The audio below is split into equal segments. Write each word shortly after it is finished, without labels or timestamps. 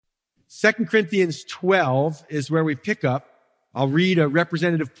2 Corinthians 12 is where we pick up. I'll read a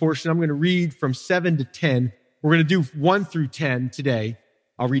representative portion. I'm going to read from 7 to 10. We're going to do 1 through 10 today.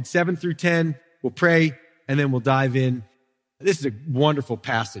 I'll read 7 through 10. We'll pray, and then we'll dive in. This is a wonderful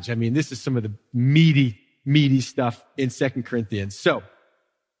passage. I mean, this is some of the meaty stuff in 2 Corinthians. So,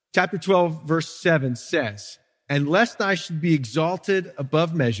 chapter 12, verse 7 says, "And lest I should be exalted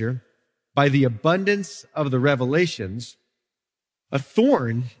above measure by the abundance of the revelations, a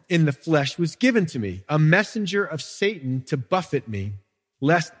thorn in the flesh was given to me, a messenger of Satan to buffet me,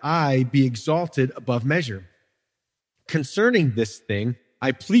 lest I be exalted above measure. Concerning this thing,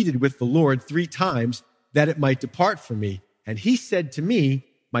 I pleaded with the Lord 3 times that it might depart from me. And he said to me,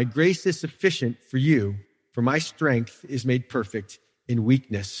 my grace is sufficient for you, for my strength is made perfect in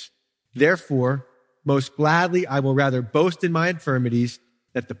weakness. Therefore, most gladly I will rather boast in my infirmities,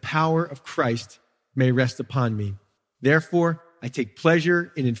 that the power of Christ may rest upon me. Therefore, I take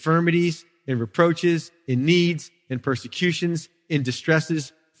pleasure in infirmities, in reproaches, in needs, in persecutions, in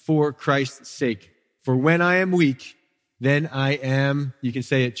distresses for Christ's sake. For when I am weak, then I am," you can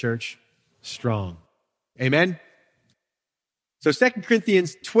say it, church, "strong." Amen? So 2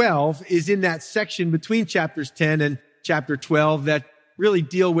 Corinthians 12 is in that section between chapters 10 and chapter 12 that really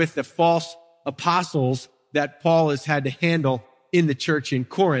deal with the false apostles that Paul has had to handle in the church in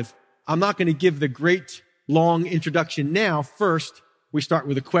Corinth. I'm not going to give the great long introduction now. First, we start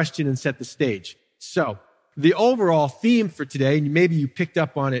with a question and set the stage. So, the overall theme for today, and maybe you picked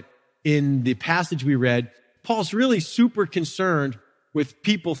up on it in the passage we read, Paul's really super concerned with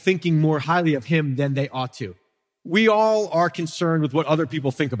people thinking more highly of him than they ought to. We all are concerned with what other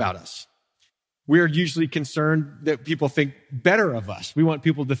people think about us. We're usually concerned that people think better of us. We want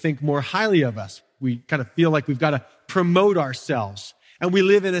people to think more highly of us. We kind of feel like we've got to promote ourselves. And we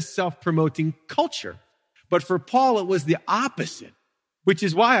live in a self-promoting culture. But for Paul, it was the opposite, which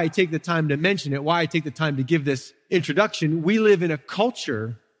is why I take the time to mention it, why I take the time to give this introduction. We live in a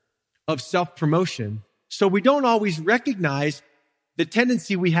culture of self-promotion, so we don't always recognize the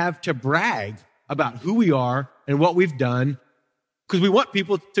tendency we have to brag about who we are and what we've done, because we want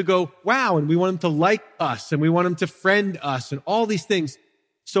people to go, wow, and we want them to like us, and we want them to friend us, and all these things.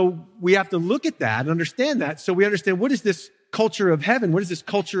 So we have to look at that and understand that, so we understand what is this culture of heaven, what is this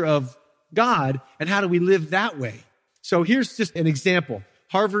culture of God, and how do we live that way? So here's just an example.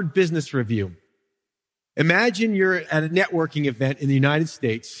 Harvard Business Review. Imagine you're at a networking event in the United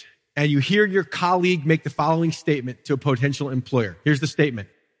States and you hear your colleague make the following statement to a potential employer. Here's the statement.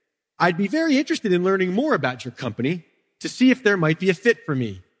 "I'd be very interested in learning more about your company to see if there might be a fit for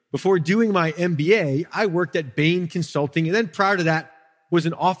me. Before doing my MBA, I worked at Bain Consulting, and then prior to that was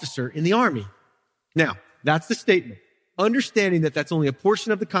an officer in the Army." Now, that's the statement. Understanding that that's only a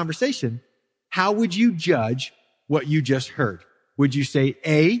portion of the conversation, how would you judge what you just heard? Would you say,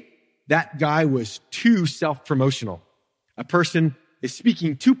 A, that guy was too self-promotional? A person is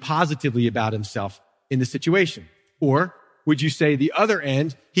speaking too positively about himself in the situation. Or would you say the other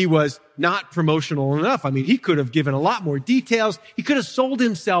end, he was not promotional enough? I mean, he could have given a lot more details. He could have sold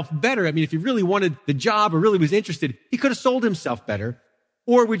himself better. I mean, if he really wanted the job or really was interested, he could have sold himself better.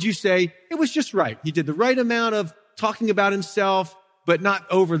 Or would you say it was just right? He did the right amount of talking about himself, but not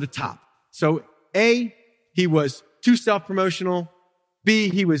over the top. So A, he was too self-promotional. B,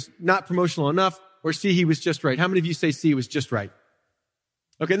 he was not promotional enough. Or C, he was just right. How many of you say C was just right?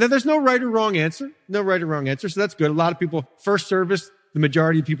 Okay, now there's no right or wrong answer. No right or wrong answer, so that's good. A lot of people, first service, the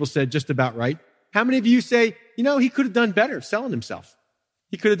majority of people said just about right. How many of you say, he could have done better selling himself?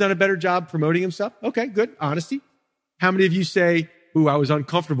 He could have done a better job promoting himself? Okay, good. Honesty. How many of you say, I was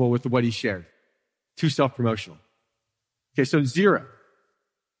uncomfortable with what he shared? Too self-promotional. Okay, so 0.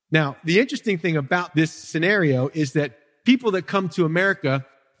 Now, the interesting thing about this scenario is that people that come to America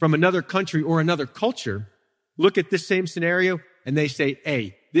from another country or another culture look at this same scenario and they say,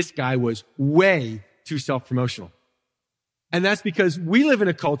 hey, this guy was way too self-promotional. And that's because we live in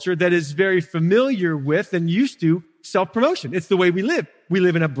a culture that is very familiar with and used to self-promotion. It's the way we live. We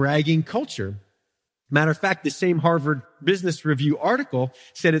live in a bragging culture. Matter of fact, the same Harvard Business Review article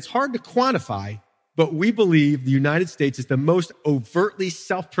said it's hard to quantify, but we believe the United States is the most overtly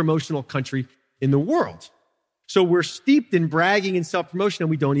self-promotional country in the world. So we're steeped in bragging and self-promotion and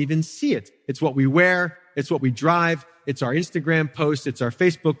we don't even see it. It's what we wear. It's what we drive. It's our Instagram posts. It's our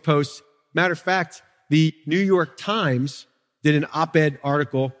Facebook posts. Matter of fact, the New York Times did an op-ed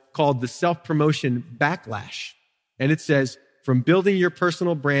article called The Self-Promotion Backlash. And it says, from building your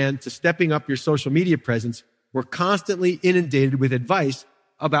personal brand to stepping up your social media presence, we're constantly inundated with advice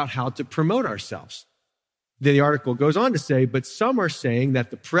about how to promote ourselves. Then the article goes on to say, but some are saying that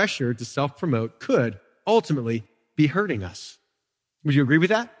the pressure to self-promote could ultimately be hurting us. Would you agree with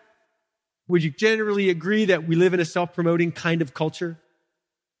that? Would you generally agree that we live in a self-promoting kind of culture?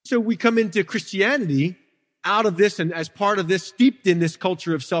 So we come into Christianity out of this and as part of this, steeped in this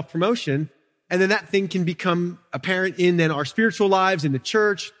culture of self-promotion. And then that thing can become apparent in then our spiritual lives, in the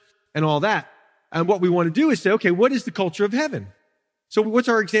church and all that. And what we want to do is say, okay, what is the culture of heaven? So what's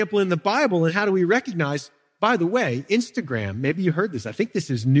our example in the Bible and how do we recognize, by the way, Instagram, maybe you heard this. I think this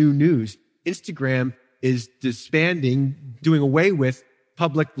is new news. Instagram is disbanding, doing away with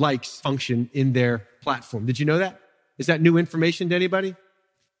public likes function in their platform. Did you know that? Is that new information to anybody?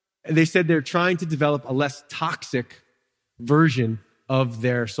 And they said they're trying to develop a less toxic version of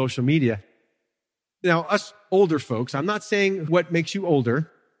their social media. Now, us older folks, I'm not saying what makes you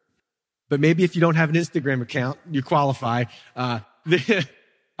older, but maybe if you don't have an Instagram account, you qualify. I'm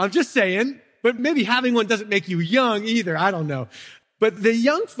just saying, but maybe having one doesn't make you young either. I don't know. But the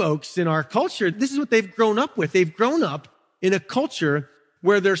young folks in our culture, this is what they've grown up with. They've grown up in a culture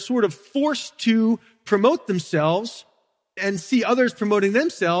where they're sort of forced to promote themselves and see others promoting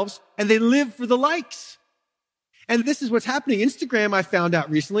themselves, and they live for the likes. And this is what's happening. Instagram, I found out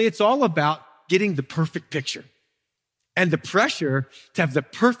recently, it's all about getting the perfect picture. And the pressure to have the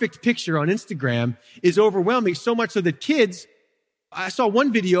perfect picture on Instagram is overwhelming, so much so that kids, I saw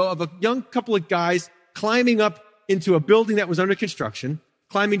one video of a young couple of guys climbing up into a building that was under construction,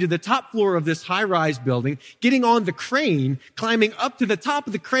 climbing to the top floor of this high-rise building, getting on the crane, climbing up to the top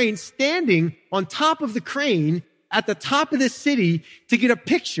of the crane, standing on top of the crane at the top of this city to get a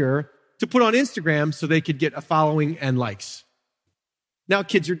picture to put on Instagram so they could get a following and likes. Now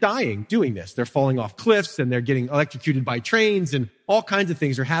kids are dying doing this. They're falling off cliffs and they're getting electrocuted by trains and all kinds of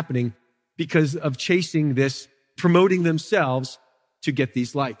things are happening because of chasing this, promoting themselves to get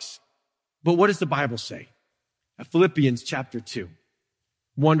these likes. But what does the Bible say? Philippians chapter 2.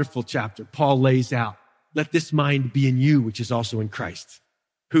 Wonderful chapter. Paul lays out, let this mind be in you, which is also in Christ,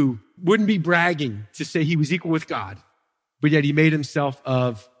 who wouldn't be bragging to say he was equal with God, but yet he made himself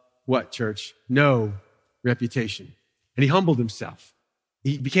of what, church? No reputation. And he humbled himself.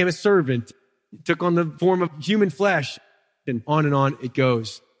 He became a servant, took on the form of human flesh, and on it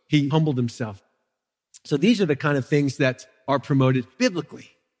goes. He humbled himself. So these are the kind of things that are promoted biblically.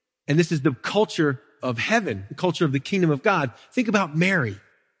 And this is the culture of heaven, the culture of the kingdom of God. Think about Mary.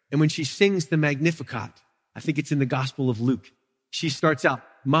 And when she sings the Magnificat, I think it's in the Gospel of Luke, she starts out,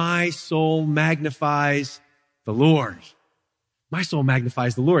 my soul magnifies the Lord. My soul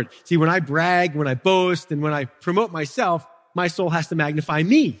magnifies the Lord. See, when I brag, when I boast, and when I promote myself, my soul has to magnify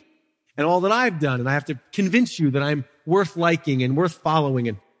me and all that I've done. And I have to convince you that I'm worth liking and worth following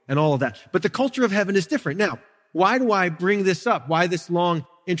and all of that. But the culture of heaven is different. Now, why do I bring this up? Why this long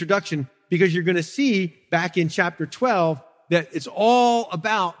introduction? Because you're going to see back in chapter 12 that it's all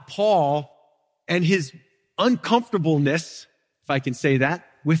about Paul and his uncomfortableness, if I can say that,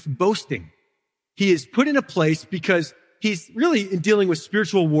 with boasting. He is put in a place because he's really dealing with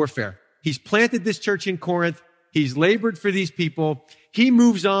spiritual warfare. He's planted this church in Corinth. He's labored for these people. He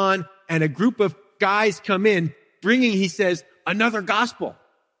moves on and a group of guys come in bringing, he says, another gospel.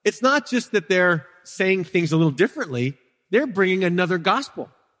 It's not just that they're saying things a little differently. They're bringing another gospel.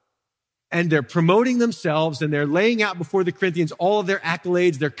 And they're promoting themselves and they're laying out before the Corinthians all of their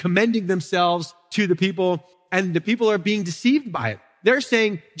accolades. They're commending themselves to the people and the people are being deceived by it. They're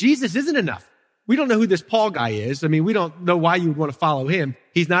saying Jesus isn't enough. We don't know who this Paul guy is. I mean, we don't know why you would want to follow him.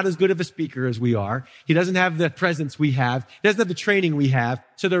 He's not as good of a speaker as we are. He doesn't have the presence we have. He doesn't have the training we have.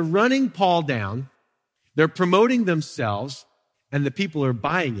 So they're running Paul down. They're promoting themselves and the people are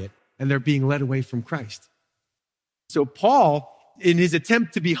buying it and they're being led away from Christ. So Paul, in his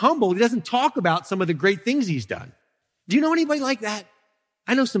attempt to be humble, he doesn't talk about some of the great things he's done. Do you know anybody like that?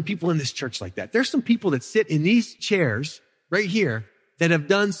 I know some people in this church like that. There's some people that sit in these chairs right here that have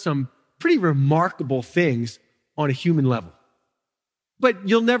done some pretty remarkable things on a human level. But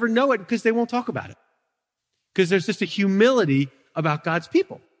you'll never know it because they won't talk about it. Because there's just a humility about God's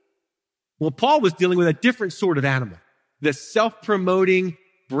people. Well, Paul was dealing with a different sort of animal. The self-promoting,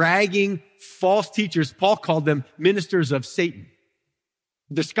 bragging, false teachers. Paul called them ministers of Satan,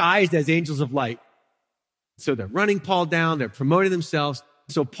 disguised as angels of light. So they're running Paul down. They're promoting themselves.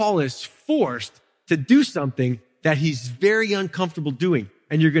 So Paul is forced to do something that he's very uncomfortable doing.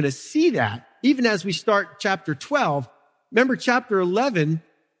 And you're going to see that even as we start chapter 12. Remember chapter 11,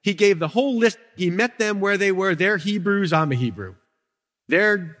 he gave the whole list. He met them where they were. They're Hebrews. I'm a Hebrew.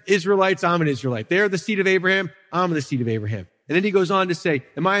 They're Israelites. I'm an Israelite. They're the seed of Abraham. I'm the seed of Abraham. And then he goes on to say,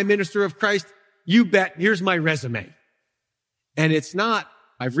 am I a minister of Christ? You bet. Here's my resume. And it's not,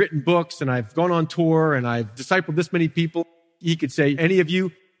 I've written books and I've gone on tour and I've discipled this many people. He could say, any of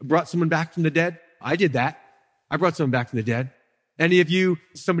you brought someone back from the dead? I did that. I brought someone back from the dead. Any of you,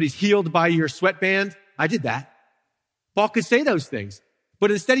 somebody's healed by your sweatband? I did that. Paul could say those things,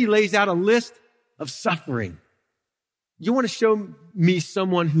 but instead he lays out a list of suffering. You want to show me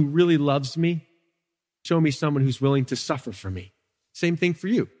someone who really loves me? Show me someone who's willing to suffer for me. Same thing for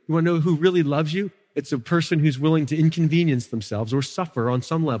you. You want to know who really loves you? It's a person who's willing to inconvenience themselves or suffer on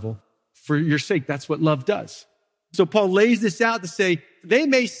some level for your sake. That's what love does. So Paul lays this out to say, they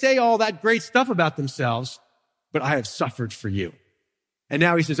may say all that great stuff about themselves, but I have suffered for you. And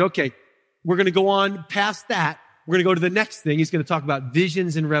now he says, okay, we're going to go on past that. We're going to go to the next thing. He's going to talk about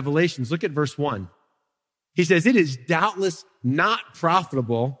visions and revelations. Look at verse 1. He says, it is doubtless not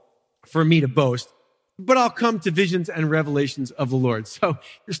profitable for me to boast, but I'll come to visions and revelations of the Lord. So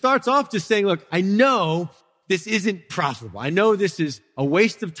he starts off just saying, look, I know this isn't profitable. I know this is a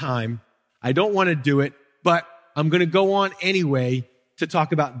waste of time. I don't want to do it, but I'm going to go on anyway to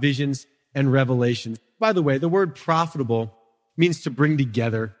talk about visions and revelations. By the way, the word profitable means to bring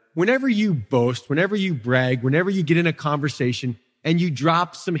together. Whenever you boast, whenever you brag, whenever you get in a conversation and you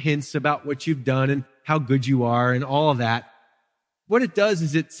drop some hints about what you've done and how good you are and all of that, what it does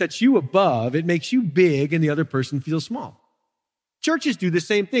is it sets you above, it makes you big, and the other person feels small. Churches do the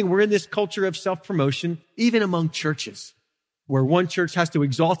same thing. We're in this culture of self-promotion, even among churches, where one church has to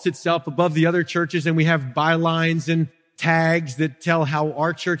exalt itself above the other churches, and we have bylines and tags that tell how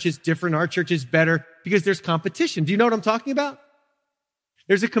our church is different, our church is better, because there's competition. Do you know what I'm talking about?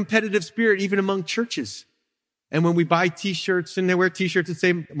 There's a competitive spirit even among churches. And when we buy t-shirts and they wear t-shirts that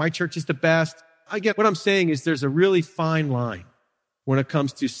say, my church is the best, again, what I'm saying is there's a really fine line when it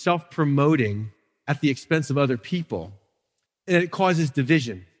comes to self-promoting at the expense of other people. And it causes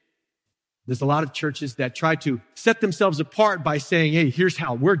division. There's a lot of churches that try to set themselves apart by saying, hey, here's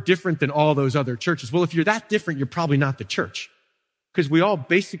how we're different than all those other churches. Well, if you're that different, you're probably not the church, because we all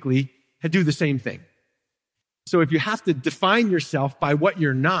basically do the same thing. So if you have to define yourself by what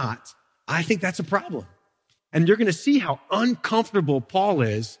you're not, I think that's a problem. And you're going to see how uncomfortable Paul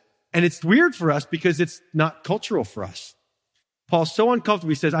is. And it's weird for us because it's not cultural for us. Paul's so uncomfortable.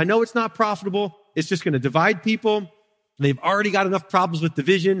 He says, I know it's not profitable. It's just going to divide people. They've already got enough problems with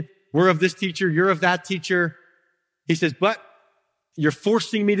division. We're of this teacher. You're of that teacher. He says, but you're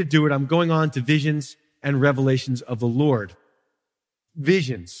forcing me to do it. I'm going on to visions and revelations of the Lord.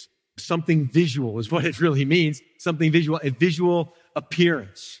 Visions, something visual is what it really means. Something visual, a visual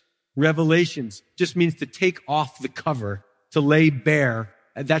appearance. Revelations just means to take off the cover, to lay bare.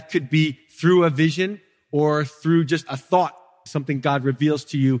 And that could be through a vision or through just a thought, something God reveals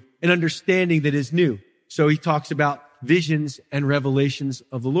to you, an understanding that is new. So he talks about visions and revelations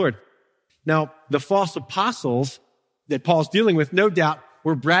of the Lord. Now, the false apostles that Paul's dealing with, no doubt,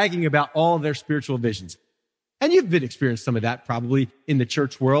 were bragging about all of their spiritual visions. And you've been experienced some of that probably in the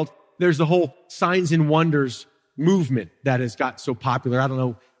church world. There's the whole signs and wonders movement that has got so popular. I don't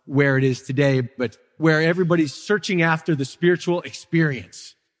know where it is today, but where everybody's searching after the spiritual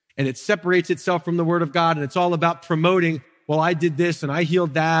experience. And it separates itself from the Word of God, and it's all about promoting, well, I did this and I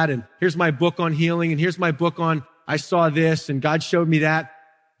healed that, and here's my book on healing, and here's my book on I saw this and God showed me that.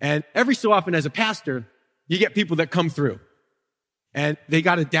 And every so often as a pastor, you get people that come through and they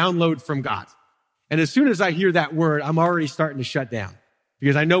got a download from God. And as soon as I hear that word, I'm already starting to shut down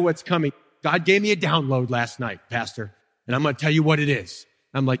because I know what's coming. God gave me a download last night, Pastor, and I'm going to tell you what it is.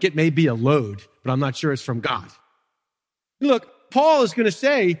 I'm like, it may be a load, but I'm not sure it's from God. Look, Paul is going to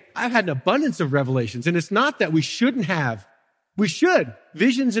say, I've had an abundance of revelations, and it's not that we shouldn't have. We should.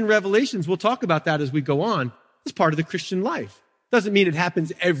 Visions and revelations, we'll talk about that as we go on. It's part of the Christian life. Doesn't mean it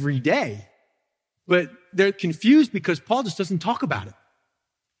happens every day, but they're confused because Paul just doesn't talk about it.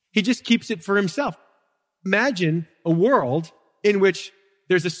 He just keeps it for himself. Imagine a world in which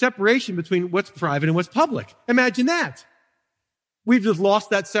there's a separation between what's private and what's public. Imagine that. We've just lost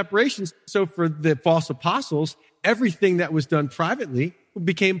that separation. So for the false apostles, everything that was done privately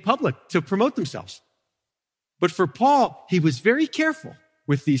became public to promote themselves. But for Paul, he was very careful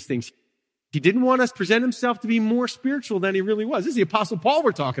with these things. He didn't want us to present himself to be more spiritual than he really was. This is the Apostle Paul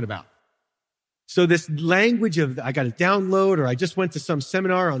we're talking about. So this language of, I got a download, or I just went to some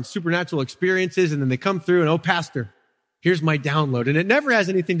seminar on supernatural experiences, and then they come through and, oh, Pastor, here's my download. And it never has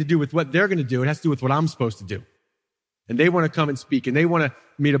anything to do with what they're going to do. It has to do with what I'm supposed to do. And they want to come and speak, and they want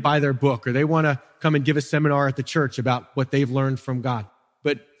me to buy their book, or they want to come and give a seminar at the church about what they've learned from God.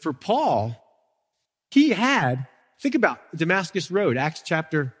 But for Paul, think about Damascus Road, Acts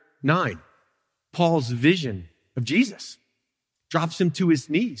chapter 9. Paul's vision of Jesus drops him to his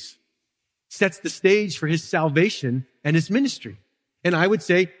knees, sets the stage for his salvation and his ministry. And I would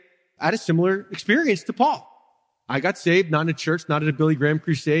say I had a similar experience to Paul. I got saved, not in a church, not at a Billy Graham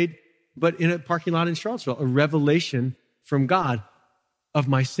crusade, but in a parking lot in Charlottesville, a revelation from God of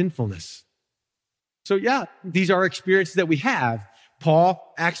my sinfulness. So yeah, these are experiences that we have.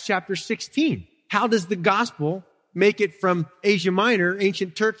 Paul, Acts chapter 16. How does the gospel make it from Asia Minor,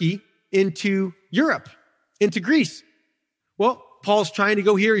 ancient Turkey, into Europe, into Greece? Well, Paul's trying to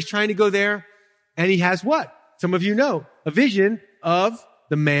go here, he's trying to go there, and he has what? Some of you know, a vision of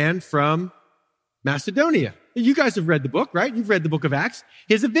the man from Macedonia. You guys have read the book, right? You've read the book of Acts.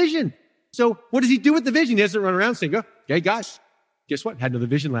 He has a vision. So what does he do with the vision? He doesn't run around saying, oh, hey guys, guess what? Had another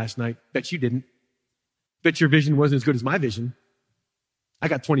vision last night. Bet you didn't. Bet your vision wasn't as good as my vision. I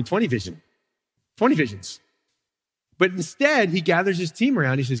got 20/20 vision. 20 visions. But instead, he gathers his team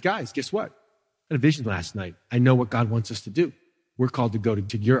around. He says, guys, guess what? I had a vision last night. I know what God wants us to do. We're called to go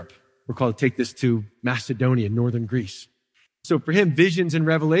to Europe. We're called to take this to Macedonia, northern Greece. So for him, visions and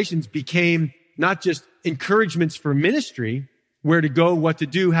revelations became not just encouragements for ministry, where to go, what to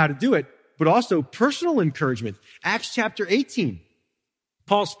do, how to do it, but also personal encouragement. Acts chapter 18.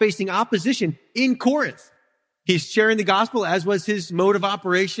 Paul's facing opposition in Corinth. He's sharing the gospel, as was his mode of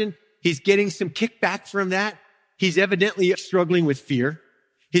operation. He's getting some kickback from that. He's evidently struggling with fear.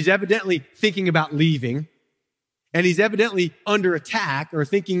 He's evidently thinking about leaving. And he's evidently under attack, or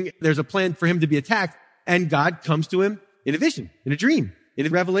thinking there's a plan for him to be attacked. And God comes to him in a vision, in a dream, in a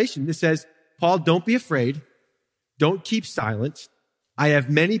revelation that says, Paul, don't be afraid. Don't keep silent. I have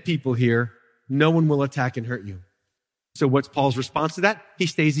many people here. No one will attack and hurt you. So what's Paul's response to that? He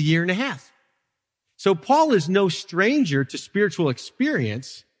stays a year and a half. So Paul is no stranger to spiritual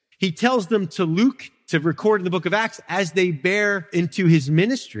experience. He tells them to Luke to record in the book of Acts as they bear into his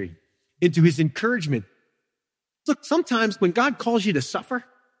ministry, into his encouragement. Look, sometimes when God calls you to suffer,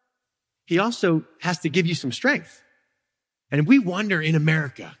 he also has to give you some strength. And we wonder in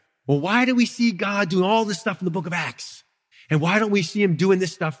America, well, why do we see God doing all this stuff in the book of Acts? And why don't we see him doing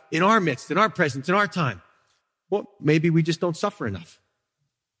this stuff in our midst, in our presence, in our time? Well, maybe we just don't suffer enough.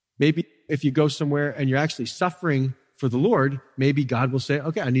 Maybe if you go somewhere and you're actually suffering for the Lord, maybe God will say,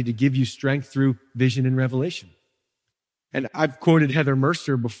 okay, I need to give you strength through vision and revelation. And I've quoted Heather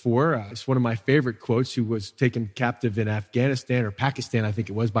Mercer before. It's one of my favorite quotes, who was taken captive in Afghanistan or Pakistan, I think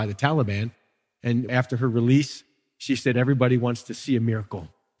it was, by the Taliban. And after her release, she said, everybody wants to see a miracle,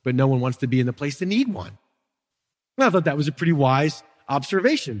 but no one wants to be in the place to need one. And I thought that was a pretty wise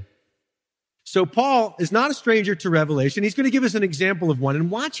observation. So Paul is not a stranger to revelation. He's going to give us an example of one, and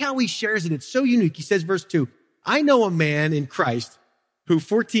watch how he shares it. It's so unique. He says, verse 2, I know a man in Christ who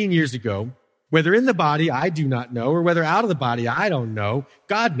 14 years ago, whether in the body, I do not know, or whether out of the body, I don't know,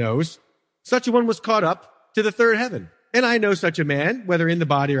 God knows, such a one was caught up to the third heaven. And I know such a man, whether in the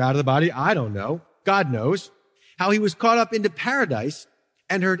body or out of the body, I don't know, God knows, how he was caught up into paradise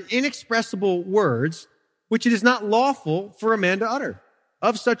and heard inexpressible words, which it is not lawful for a man to utter.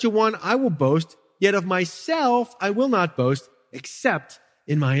 Of such a one I will boast, yet of myself I will not boast, except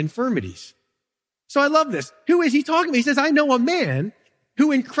in my infirmities. So I love this. Who is he talking about? He says, I know a man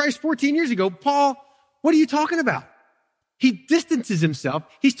who in Christ 14 years ago, Paul, what are you talking about? He distances himself.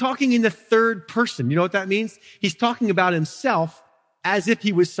 He's talking in the third person. You know what that means? He's talking about himself as if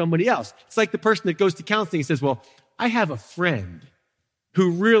he was somebody else. It's like the person that goes to counseling and says, well, I have a friend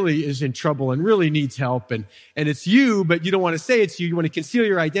who really is in trouble and really needs help. And it's you, but you don't want to say it's you. You want to conceal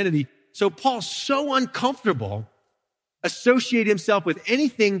your identity. So Paul's so uncomfortable associating himself with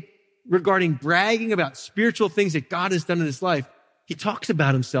anything regarding bragging about spiritual things that God has done in his life. He talks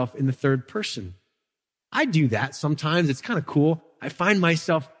about himself in the third person. I do that sometimes. It's kind of cool. I find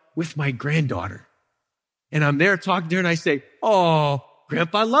myself with my granddaughter and I'm there talking to her and I say, oh,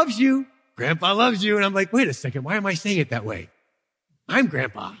 Grandpa loves you. Grandpa loves you. And I'm like, wait a second. Why am I saying it that way? I'm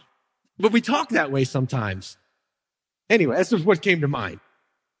Grandpa. But we talk that way sometimes. Anyway, that's just what came to mind.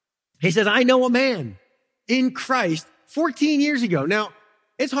 He says, I know a man in Christ 14 years ago. Now,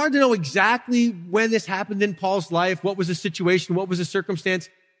 it's hard to know exactly when this happened in Paul's life. What was the situation? What was the circumstance?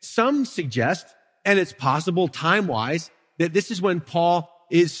 Some suggest, and it's possible time-wise, that this is when Paul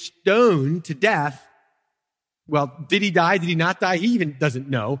is stoned to death. Well, did he die? Did he not die? He even doesn't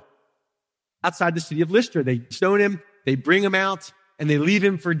know. Outside the city of Lystra, they stone him, they bring him out, and they leave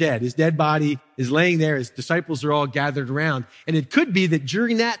him for dead. His dead body is laying there. His disciples are all gathered around. And it could be that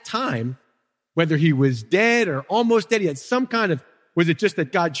during that time, whether he was dead or almost dead, he had some kind of, was it just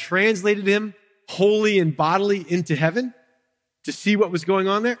that God translated him wholly and bodily into heaven to see what was going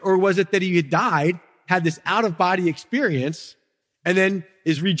on there? Or was it that he had died, had this out-of-body experience, and then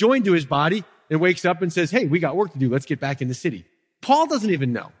is rejoined to his body and wakes up and says, hey, we got work to do. Let's get back in the city. Paul doesn't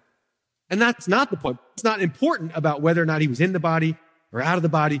even know. And that's not the point. It's not important about whether or not he was in the body or out of the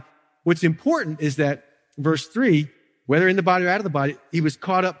body. What's important is that verse 3, whether in the body or out of the body, he was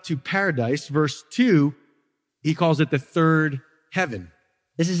caught up to paradise. Verse 2, He calls it the third heaven.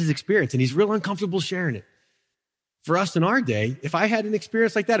 This is his experience, and he's real uncomfortable sharing it. For us in our day, if I had an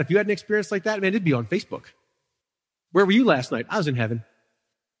experience like that, if you had an experience like that, man, it'd be on Facebook. Where were you last night? I was in heaven.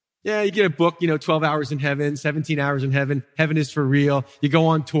 Yeah, you get a book, 12 hours in heaven, 17 hours in heaven. Heaven is for real. You go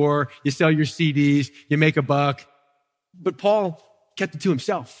on tour, you sell your CDs, you make a buck. But Paul kept it to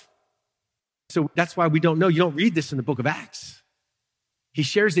himself. So that's why we don't know. You don't read this in the book of Acts. He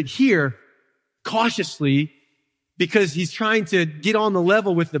shares it here cautiously because he's trying to get on the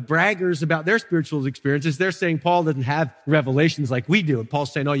level with the braggers about their spiritual experiences. They're saying Paul doesn't have revelations like we do. And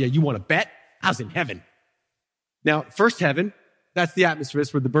Paul's saying, oh yeah, you want to bet? I was in heaven. Now, first heaven, that's the atmosphere.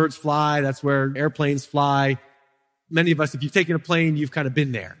 That's where the birds fly. That's where airplanes fly. Many of us, if you've taken a plane, you've kind of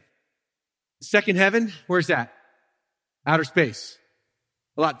been there. Second heaven, where's that? Outer space.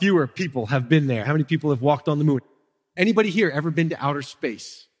 A lot fewer people have been there. How many people have walked on the moon? Anybody here ever been to outer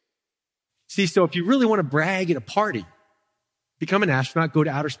space? See, so if you really want to brag at a party, become an astronaut, go to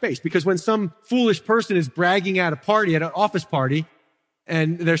outer space. Because when some foolish person is bragging at a party, at an office party,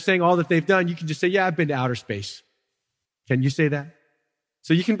 and they're saying all that they've done, you can just say, yeah, I've been to outer space. Can you say that?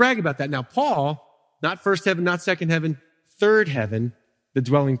 So you can brag about that. Now, Paul, not first heaven, not second heaven, third heaven, the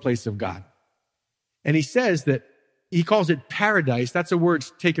dwelling place of God. And he says that he calls it paradise. That's a word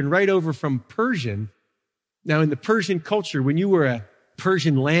taken right over from Persian. Now, in the Persian culture, when you were a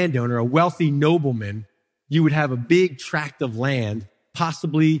Persian landowner, a wealthy nobleman, you would have a big tract of land,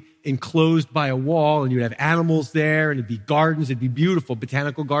 possibly enclosed by a wall, and you'd have animals there, and it'd be gardens, it'd be beautiful,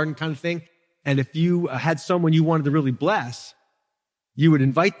 botanical garden kind of thing. And if you had someone you wanted to really bless, you would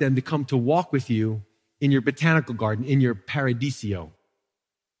invite them to come to walk with you in your botanical garden, in your paradiso.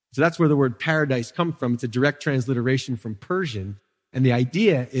 So that's where the word paradise comes from. It's a direct transliteration from Persian. And the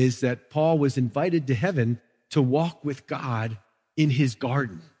idea is that Paul was invited to heaven to walk with God in his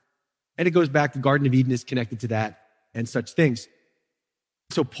garden. And it goes back, the Garden of Eden is connected to that and such things.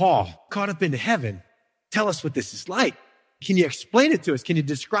 So Paul, caught up into heaven, tell us what this is like. Can you explain it to us? Can you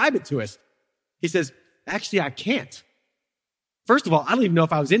describe it to us? He says, actually, I can't. First of all, I don't even know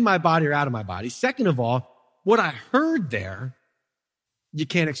if I was in my body or out of my body. Second of all, what I heard there, you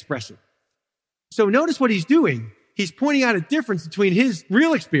can't express it. So notice what he's doing. He's pointing out a difference between his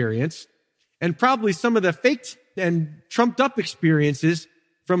real experience and probably some of the faked and trumped up experiences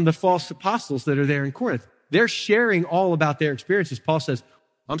from the false apostles that are there in Corinth. They're sharing all about their experiences. Paul says,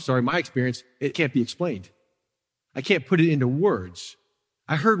 I'm sorry, my experience, it can't be explained. I can't put it into words.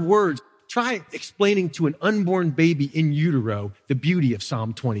 I heard words. Try explaining to an unborn baby in utero the beauty of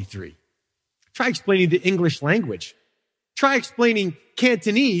Psalm 23. Try explaining the English language. Try explaining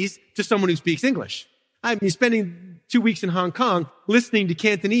Cantonese to someone who speaks English. I mean, spending 2 weeks in Hong Kong listening to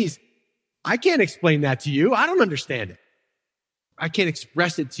Cantonese. I can't explain that to you. I don't understand it. I can't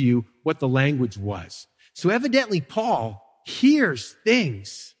express it to you what the language was. So evidently Paul hears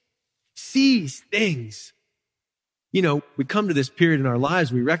things, sees things. We come to this period in our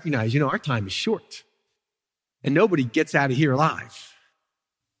lives, we recognize, our time is short. And nobody gets out of here alive.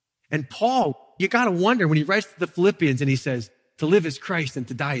 And Paul, you got to wonder when he writes to the Philippians and he says, to live is Christ and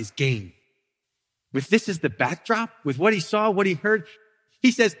to die is gain. With this as the backdrop, with what he saw, what he heard,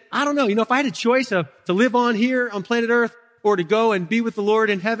 he says, I don't know, if I had a choice of to live on here on planet Earth or to go and be with the Lord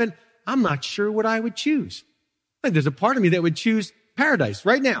in heaven, I'm not sure what I would choose. Like, there's a part of me that would choose paradise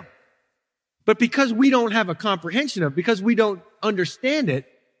right now. But because we don't have a comprehension of, because we don't understand it,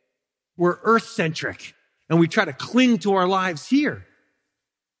 we're earth-centric and we try to cling to our lives here.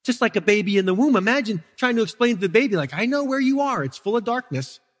 Just like a baby in the womb. Imagine trying to explain to the baby, like, I know where you are. It's full of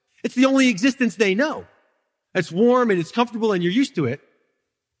darkness. It's the only existence they know. It's warm and it's comfortable and you're used to it.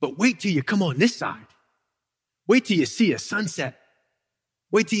 But wait till you come on this side. Wait till you see a sunset.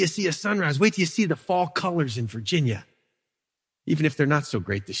 Wait till you see a sunrise. Wait till you see the fall colors in Virginia, even if they're not so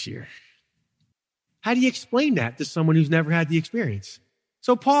great this year. How do you explain that to someone who's never had the experience?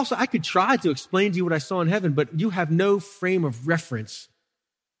 So Paul said, I could try to explain to you what I saw in heaven, but you have no frame of reference.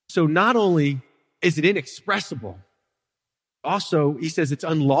 So not only is it inexpressible, also he says it's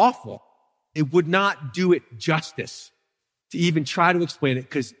unlawful. It would not do it justice to even try to explain it,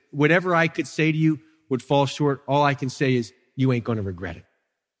 because whatever I could say to you would fall short. All I can say is you ain't going to regret it.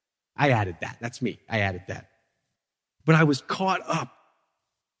 I added that. That's me. I added that. But I was caught up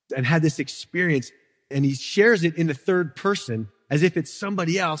and had this experience, and he shares it in the third person as if it's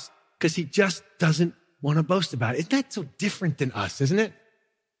somebody else because he just doesn't want to boast about it. Isn't that so different than us, isn't it?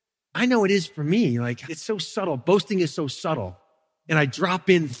 I know it is for me. Like, it's so subtle. Boasting is so subtle. And I drop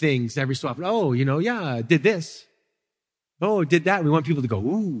in things every so often. Oh, yeah, I did this. Oh, did that. We want people to go,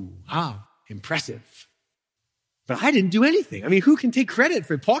 ooh, wow, impressive. But I didn't do anything. I mean, who can take credit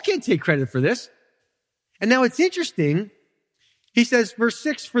for it? Paul can't take credit for this. And now it's interesting. He says, verse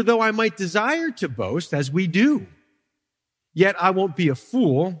 6, for though I might desire to boast, as we do, yet I won't be a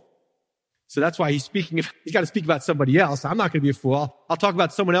fool. So that's why he's got to speak about somebody else. I'm not going to be a fool. I'll talk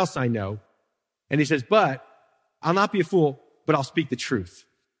about someone else I know. And he says, but I'll not be a fool, but I'll speak the truth.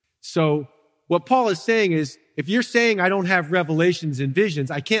 So what Paul is saying is, if you're saying I don't have revelations and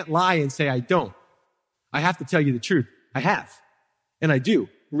visions, I can't lie and say I don't. I have to tell you the truth. I have. And I do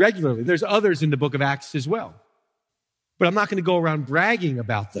regularly. There's others in the book of Acts as well. But I'm not going to go around bragging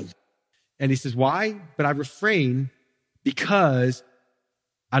about them. And he says, why? But I refrain because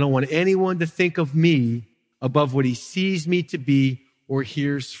I don't want anyone to think of me above what he sees me to be or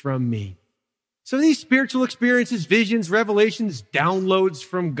hears from me. So these spiritual experiences, visions, revelations, downloads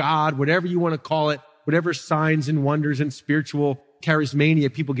from God, whatever you want to call it, whatever signs and wonders and spiritual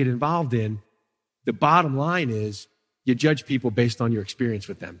charismania people get involved in, the bottom line is you judge people based on your experience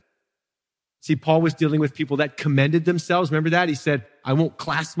with them. See, Paul was dealing with people that commended themselves. Remember that? He said, I won't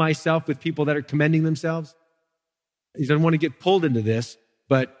class myself with people that are commending themselves. He doesn't want to get pulled into this,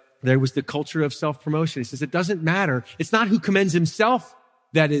 but there was the culture of self-promotion. He says, it doesn't matter. It's not who commends himself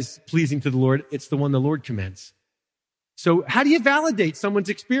that is pleasing to the Lord. It's the one the Lord commends. So how do you validate someone's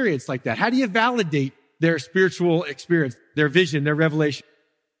experience like that? How do you validate their spiritual experience, their vision, their revelation?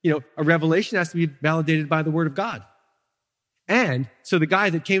 You know, a revelation has to be validated by the word of God. And so the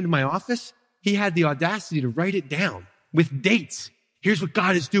guy that came to my office, he had the audacity to write it down with dates. Here's what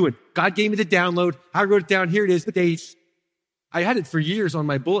God is doing. God gave me the download. I wrote it down. Here it is, the dates. I had it for years on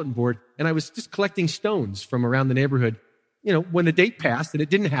my bulletin board, and I was just collecting stones from around the neighborhood. You know, when the date passed and it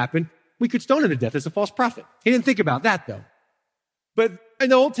didn't happen, we could stone him to death as a false prophet. He didn't think about that, though. But in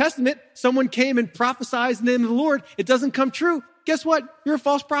the Old Testament, someone came and prophesied in the name of the Lord. It doesn't come true. Guess what? You're a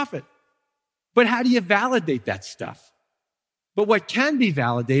false prophet. But how do you validate that stuff? But what can be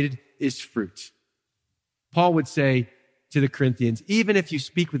validated is fruit. Paul would say to the Corinthians, even if you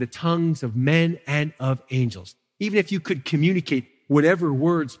speak with the tongues of men and of angels, even if you could communicate whatever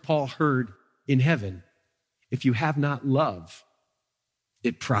words Paul heard in heaven, if you have not love,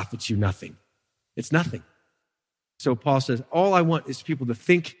 it profits you nothing. It's nothing. So Paul says, all I want is people to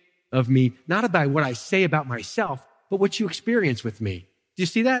think of me, not about what I say about myself, but what you experience with me. Do you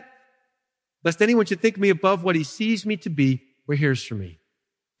see that? Lest anyone should think me above what he sees me to be or hears from me.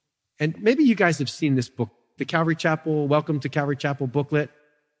 And maybe you guys have seen this book, the Calvary Chapel, Welcome to Calvary Chapel booklet.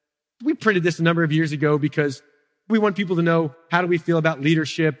 We printed this a number of years ago because we want people to know how do we feel about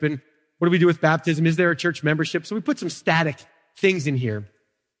leadership and what do we do with baptism? Is there a church membership? So we put some static things in here.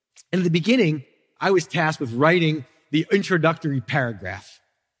 And at the beginning, I was tasked with writing the introductory paragraph.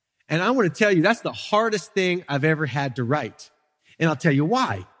 And I want to tell you, that's the hardest thing I've ever had to write. And I'll tell you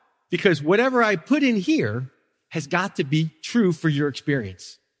why. Because whatever I put in here has got to be true for your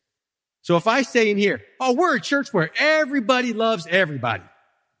experience. So if I say in here, oh, we're a church where everybody loves everybody.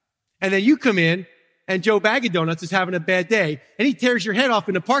 And then you come in and Joe Bag of Donuts is having a bad day and he tears your head off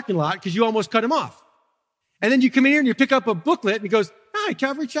in the parking lot because you almost cut him off. And then you come in here and you pick up a booklet and he goes, hi,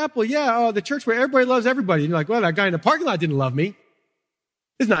 Calvary Chapel. Yeah, the church where everybody loves everybody. And you're like, well, that guy in the parking lot didn't love me.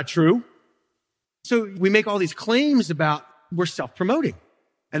 It's not true. So we make all these claims about we're self-promoting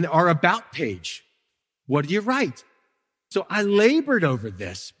and our about page. What do you write? So I labored over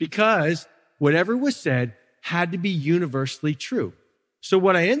this because whatever was said had to be universally true. So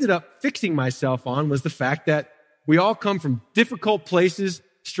what I ended up fixing myself on was the fact that we all come from difficult places,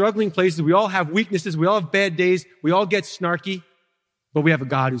 struggling places. We all have weaknesses. We all have bad days. We all get snarky, but we have a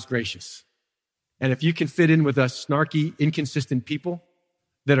God who's gracious. And if you can fit in with us snarky, inconsistent people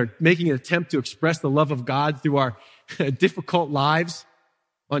that are making an attempt to express the love of God through our difficult lives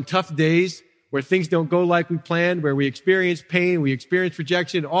on tough days where things don't go like we planned, where we experience pain, we experience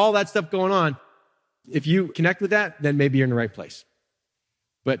rejection, all that stuff going on. If you connect with that, then maybe you're in the right place.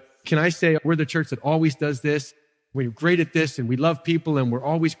 But can I say we're the church that always does this? We're great at this and we love people and we're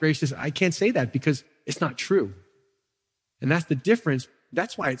always gracious. I can't say that because it's not true. And that's the difference.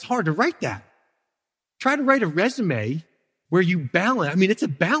 That's why it's hard to write that. Try to write a resume where you balance. I mean, it's a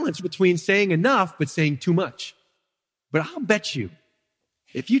balance between saying enough but saying too much. But I'll bet you,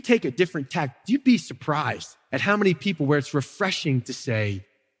 if you take a different tack, you'd be surprised at how many people where it's refreshing to say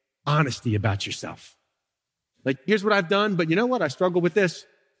honesty about yourself. Like, here's what I've done, but you know what? I struggle with this.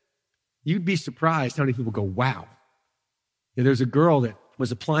 You'd be surprised how many people go, wow. There's a girl that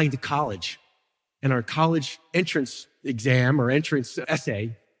was applying to college, and our college entrance exam or entrance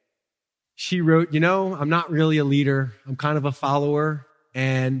essay, she wrote, I'm not really a leader. I'm kind of a follower,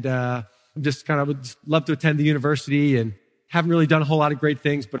 and I'm just kind of would love to attend the university and haven't really done a whole lot of great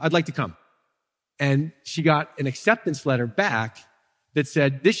things, but I'd like to come. And she got an acceptance letter back that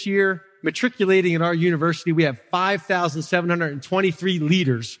said, this year, matriculating at our university. We have 5,723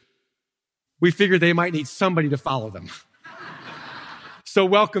 leaders. We figured they might need somebody to follow them. So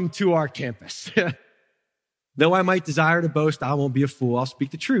welcome to our campus. Though I might desire to boast, I won't be a fool. I'll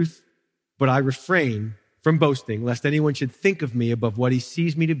speak the truth, but I refrain from boasting, lest anyone should think of me above what he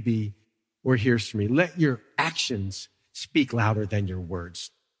sees me to be or hears from me. Let your actions speak louder than your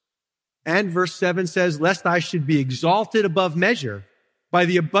words. And verse 7 says, lest I should be exalted above measure by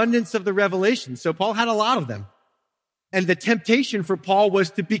the abundance of the revelation. So Paul had a lot of them. And the temptation for Paul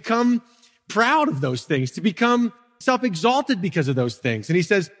was to become proud of those things, to become self-exalted because of those things. And he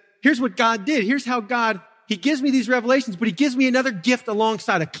says, here's what God did. Here's how God, he gives me these revelations, but he gives me another gift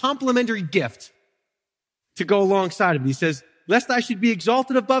alongside, a complementary gift to go alongside of it. He says, lest I should be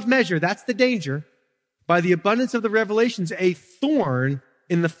exalted above measure. That's the danger. By the abundance of the revelations, a thorn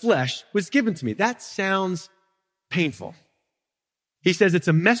in the flesh was given to me. That sounds painful. He says it's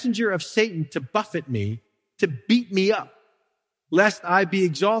a messenger of Satan to buffet me, to beat me up, lest I be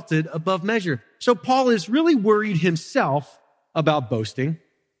exalted above measure. So Paul is really worried himself about boasting.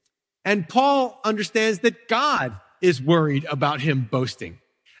 And Paul understands that God is worried about him boasting.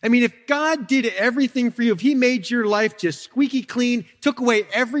 I mean, if God did everything for you, if he made your life just squeaky clean, took away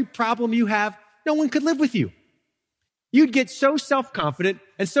every problem you have, no one could live with you. You'd get so self-confident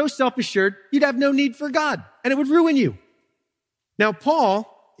and so self-assured, you'd have no need for God, and it would ruin you. Now,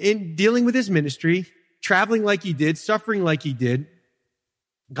 Paul, in dealing with his ministry, traveling like he did, suffering like he did,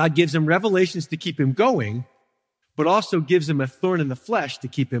 God gives him revelations to keep him going, but also gives him a thorn in the flesh to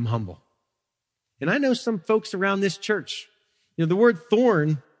keep him humble. And I know some folks around this church, the word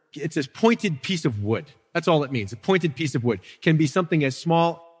thorn, it's a pointed piece of wood. That's all it means. A pointed piece of wood can be something as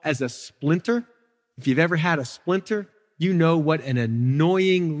small as a splinter. If you've ever had a splinter, you know what an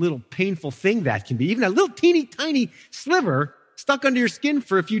annoying little painful thing that can be. Even a little teeny tiny sliver stuck under your skin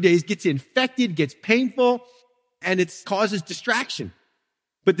for a few days gets infected, gets painful, and it causes distraction.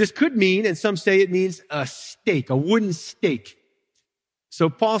 But this could mean, and some say it means a stake, a wooden stake. So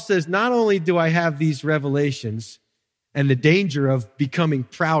Paul says, not only do I have these revelations and the danger of becoming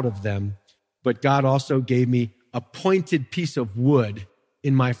proud of them, but God also gave me a pointed piece of wood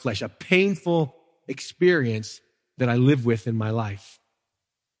in my flesh, a painful experience that I live with in my life.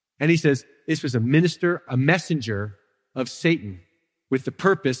 And he says, this was a messenger of Satan with the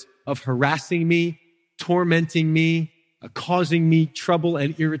purpose of harassing me, tormenting me, causing me trouble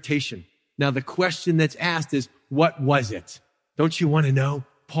and irritation. Now, the question that's asked is, what was it? Don't you want to know?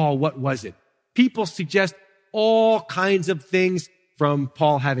 Paul, what was it? People suggest all kinds of things, from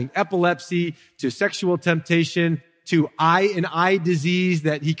Paul having epilepsy to sexual temptation to an eye disease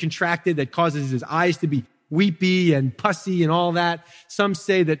that he contracted that causes his eyes to be weepy and pussy and all that. Some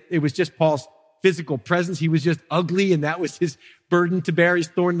say that it was just Paul's physical presence. He was just ugly and that was his burden to bear, his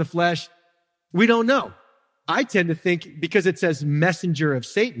thorn in the flesh. We don't know. I tend to think, because it says messenger of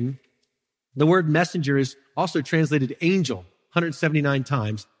Satan, the word messenger is also translated angel 179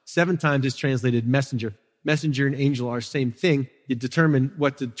 times. 7 times is translated messenger. Messenger and angel are the same thing. You determine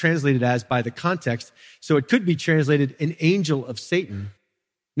what to translate it as by the context. So it could be translated an angel of Satan.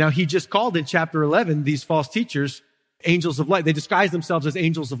 Now, he just called in chapter 11 these false teachers angels of light. They disguise themselves as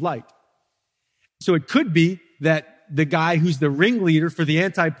angels of light. So it could be that the guy who's the ringleader for the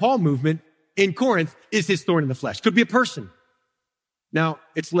anti-Paul movement in Corinth is his thorn in the flesh. Could be a person. Now,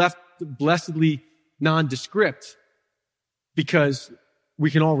 it's left blessedly nondescript because we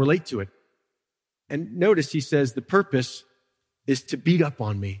can all relate to it. And notice he says the purpose is to beat up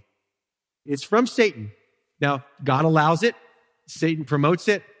on me. It's from Satan. Now, God allows it. Satan promotes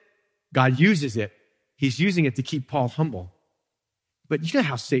it. God uses it. He's using it to keep Paul humble. But you know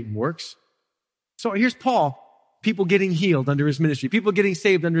how Satan works. So here's Paul, people getting healed under his ministry, people getting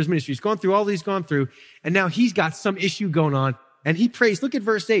saved under his ministry. He's gone through all he's gone through, and now he's got some issue going on, and he prays. Look at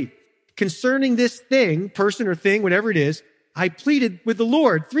verse 8. Concerning this thing, person or thing, whatever it is, I pleaded with the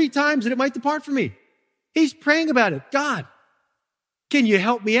Lord 3 times that it might depart from me. He's praying about it. God, can you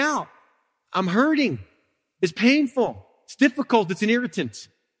help me out? I'm hurting. It's painful. It's difficult. It's an irritant.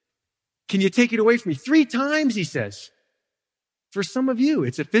 Can you take it away from me? 3 times, he says. For some of you,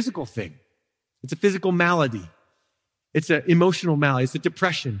 it's a physical thing. It's a physical malady. It's an emotional malady. It's a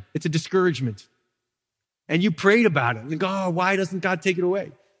depression. It's a discouragement. And you prayed about it. And go, oh, why doesn't God take it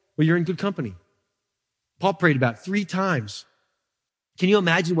away? Well, you're in good company. Paul prayed about it 3 times. Can you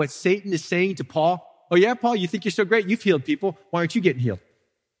imagine what Satan is saying to Paul? Oh yeah, Paul, you think you're so great. You've healed people. Why aren't you getting healed?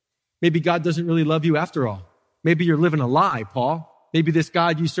 Maybe God doesn't really love you after all. Maybe you're living a lie, Paul. Maybe this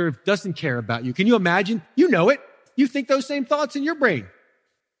God you serve doesn't care about you. Can you imagine? You know it. You think those same thoughts in your brain.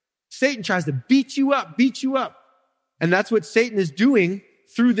 Satan tries to beat you up. And that's what Satan is doing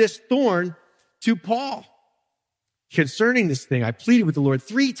through this thorn to Paul. Concerning this thing, I pleaded with the Lord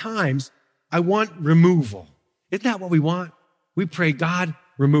 3 times. I want removal. Isn't that what we want? We pray, God,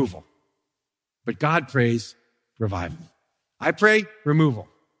 removal. But God prays revival. I pray removal.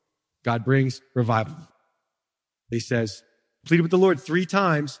 God brings revival. He says, pleaded with the Lord 3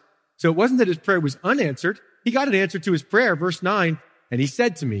 times. So it wasn't that his prayer was unanswered. He got an answer to his prayer, verse 9, and he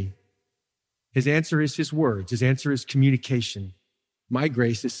said to me, his answer is his words. His answer is communication. My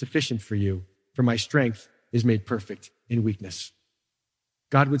grace is sufficient for you, for my strength is made perfect in weakness.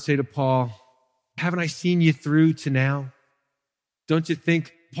 God would say to Paul, haven't I seen you through to now? Don't you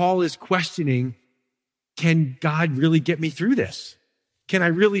think Paul is questioning, can God really get me through this? Can I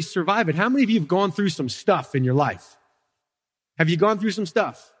really survive it? How many of you have gone through some stuff in your life? Have you gone through some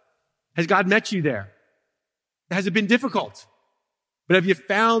stuff? Has God met you there? Has it been difficult? But have you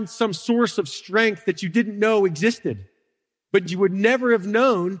found some source of strength that you didn't know existed, but you would never have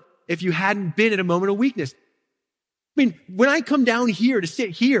known if you hadn't been in a moment of weakness? I mean, when I come down here to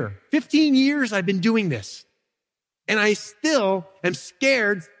sit here, 15 years I've been doing this, and I still am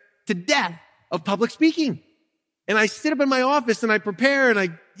scared to death of public speaking. And I sit up in my office and I prepare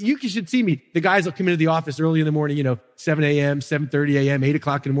and you should see me. The guys will come into the office early in the morning, 7 a.m., 7:30 a.m., 8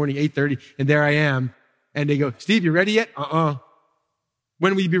 o'clock in the morning, 8:30. And there I am. And they go, Steve, you ready yet?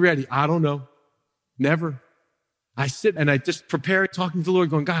 When will you be ready? I don't know. Never. I sit and I just prepare talking to the Lord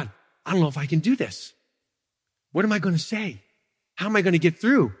going, God, I don't know if I can do this. What am I going to say? How am I going to get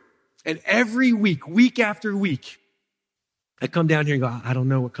through? And every week after week, I come down here and go, I don't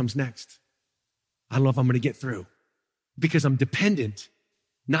know what comes next. I don't know if I'm going to get through because I'm dependent.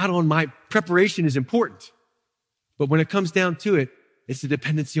 Not on my preparation is important, but when it comes down to it, it's the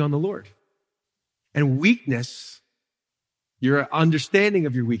dependency on the Lord. And weakness, your understanding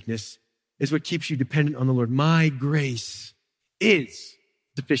of your weakness is what keeps you dependent on the Lord. My grace is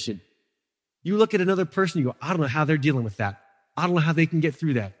sufficient. You look at another person, you go, I don't know how they're dealing with that. I don't know how they can get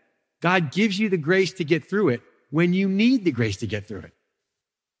through that. God gives you the grace to get through it when you need the grace to get through it.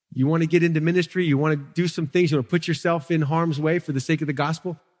 You want to get into ministry, you want to do some things, you want to put yourself in harm's way for the sake of the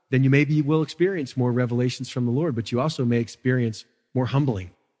gospel, then you maybe will experience more revelations from the Lord, but you also may experience more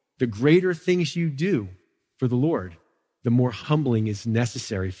humbling. The greater things you do for the Lord, the more humbling is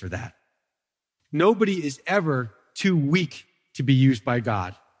necessary for that. Nobody is ever too weak to be used by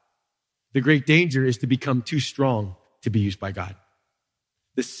God. The great danger is to become too strong to be used by God.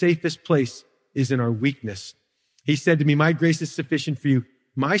 The safest place is in our weakness. He said to me, my grace is sufficient for you.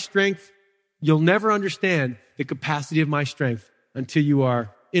 My strength, you'll never understand the capacity of my strength until you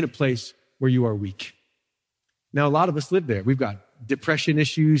are in a place where you are weak. Now, a lot of us live there. We've got depression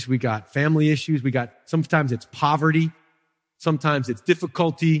issues. We got family issues. Sometimes it's poverty. Sometimes it's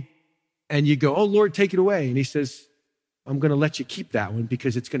difficulty. And you go, oh, Lord, take it away. And he says, I'm going to let you keep that one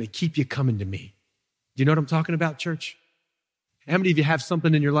because it's going to keep you coming to me. Do you know what I'm talking about, church? How many of you have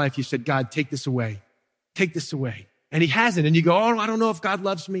something in your life you said, God, take this away. Take this away. And he hasn't. And you go, oh, I don't know if God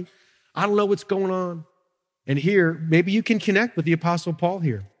loves me. I don't know what's going on. And here, maybe you can connect with the Apostle Paul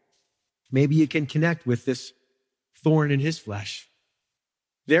here. Maybe you can connect with this thorn in his flesh.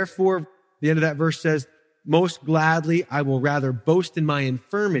 Therefore, the end of that verse says, most gladly, I will rather boast in my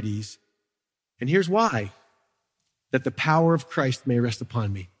infirmities. And here's why. That the power of Christ may rest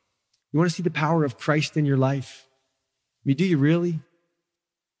upon me. You want to see the power of Christ in your life? I mean, do you really?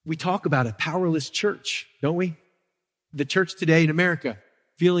 We talk about a powerless church, don't we? The church today in America,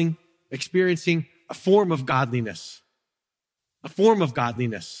 experiencing a form of godliness,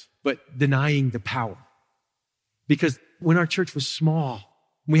 but denying the power. Because when our church was small,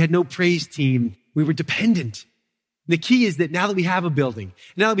 we had no praise team, we were dependent. The key is that now that we have a building,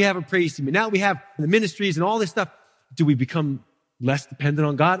 now that we have a praise team, and now that we have the ministries and all this stuff, do we become less dependent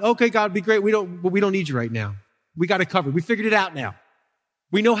on God? Okay, God would be great. We don't need you right now. We got it covered. We figured it out now.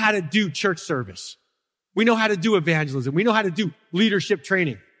 We know how to do church service. We know how to do evangelism. We know how to do leadership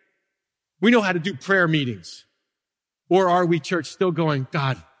training. We know how to do prayer meetings. Or are we, church, still going,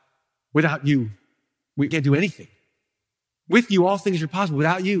 God, without you, we can't do anything. With you, all things are possible.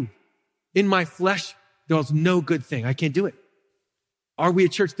 Without you, in my flesh, there's no good thing. I can't do it. Are we a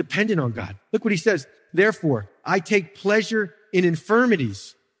church dependent on God? Look what he says. Therefore, I take pleasure in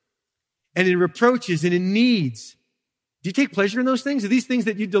infirmities and in reproaches and in needs. Do you take pleasure in those things? Are these things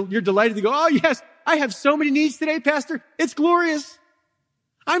that you're delighted to go, oh yes, I have so many needs today, Pastor. It's glorious.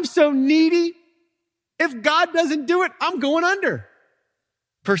 I'm so needy. If God doesn't do it, I'm going under.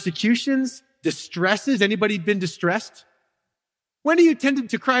 Persecutions, distresses. Anybody been distressed? When are you tempted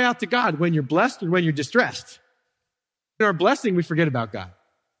to cry out to God? When you're blessed or when you're distressed? In our blessing, we forget about God.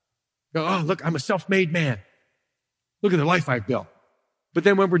 Go, oh, look, I'm a self-made man. Look at the life I've built. But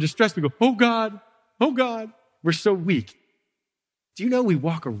then when we're distressed, we go, oh God, we're so weak. Do you know we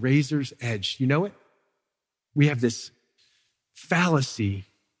walk a razor's edge? You know it? We have this fallacy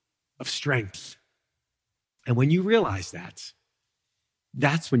of strength. And when you realize that,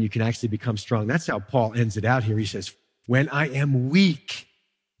 that's when you can actually become strong. That's how Paul ends it out here. He says, when I am weak,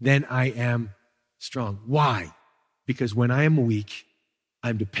 then I am strong. Why? Because when I am weak,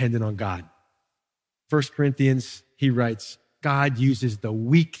 I'm dependent on God. 1 Corinthians, he writes, God uses the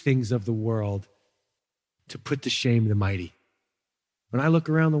weak things of the world to put to shame the mighty. When I look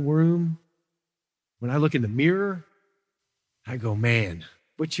around the room, when I look in the mirror, I go, man,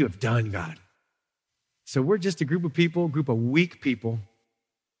 what you have done, God. So we're just a group of people, a group of weak people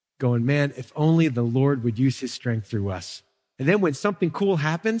going, man, if only the Lord would use his strength through us. And then when something cool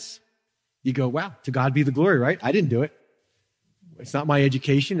happens, you go, wow, to God be the glory, right? I didn't do it. It's not my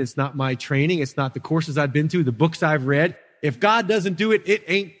education. It's not my training. It's not the courses I've been to, the books I've read. If God doesn't do it, it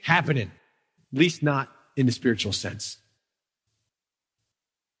ain't happening. At least not in the spiritual sense.